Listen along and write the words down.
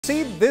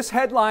See this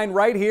headline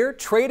right here,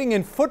 trading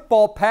in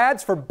football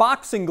pads for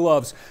boxing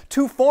gloves.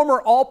 Two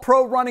former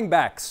All-Pro running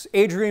backs,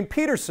 Adrian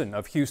Peterson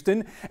of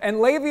Houston and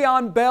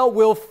Le'Veon Bell,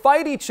 will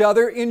fight each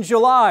other in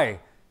July.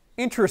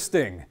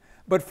 Interesting.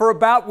 But for a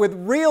bout with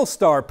real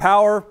star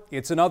power,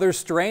 it's another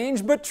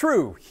strange but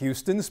true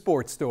Houston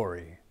sports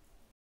story.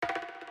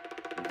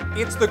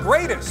 It's the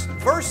greatest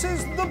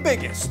versus the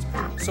biggest.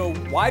 So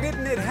why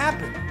didn't it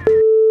happen?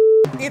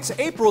 It's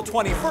April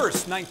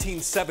 21st,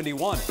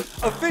 1971.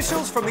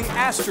 Officials from the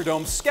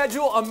Astrodome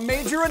schedule a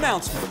major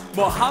announcement.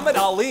 Muhammad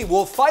Ali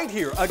will fight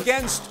here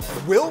against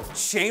Wilt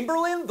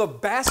Chamberlain, the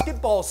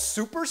basketball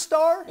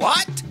superstar?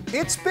 What?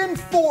 It's been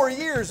 4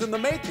 years in the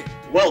making.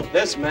 Well,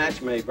 this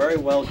match may very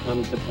well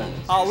come to pass.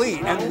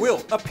 Ali and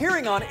Wilt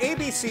appearing on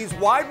ABC's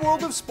Wide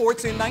World of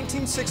Sports in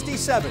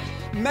 1967.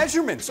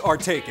 Measurements are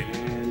taken.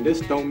 And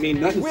this don't mean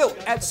nothing. Wilt,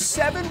 at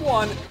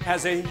 7'1",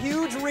 has a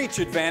huge reach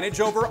advantage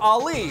over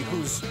Ali,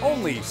 who's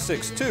only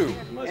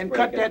 6'2". And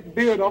cut that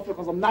beard off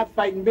because I'm not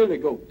fighting billy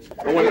goats.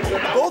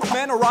 Both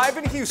men arrive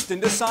in Houston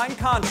to sign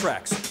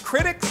contracts.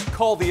 Critics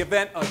call the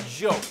event a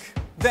joke.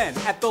 Then,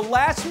 at the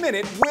last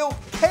minute, Wilt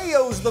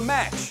KOs the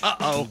match.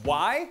 Uh-oh.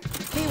 Why?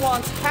 He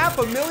wants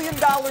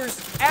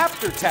 $500,000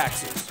 after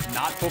taxes,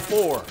 not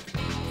before.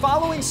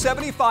 Following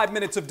 75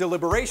 minutes of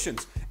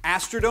deliberations,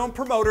 Astrodome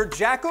promoter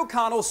Jack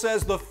O'Connell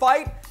says the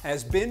fight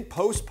has been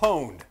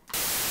postponed.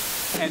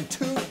 And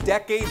 2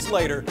 decades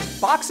later,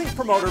 boxing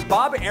promoter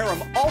Bob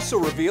Arum also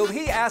revealed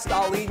he asked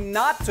Ali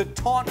not to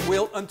taunt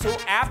Wilt until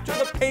after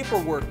the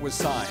paperwork was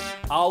signed.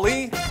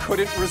 Ali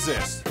couldn't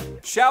resist,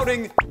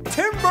 shouting,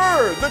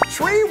 "Timber, the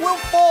tree will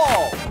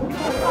fall!"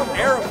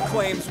 Arum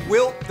claims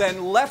Wilt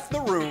then left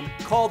the room,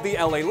 called the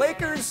LA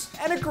Lakers,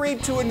 and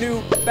agreed to a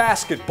new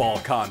basketball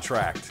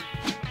contract.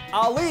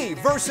 Ali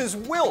versus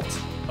Wilt,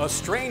 a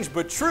strange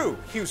but true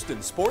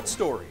Houston sports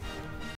story.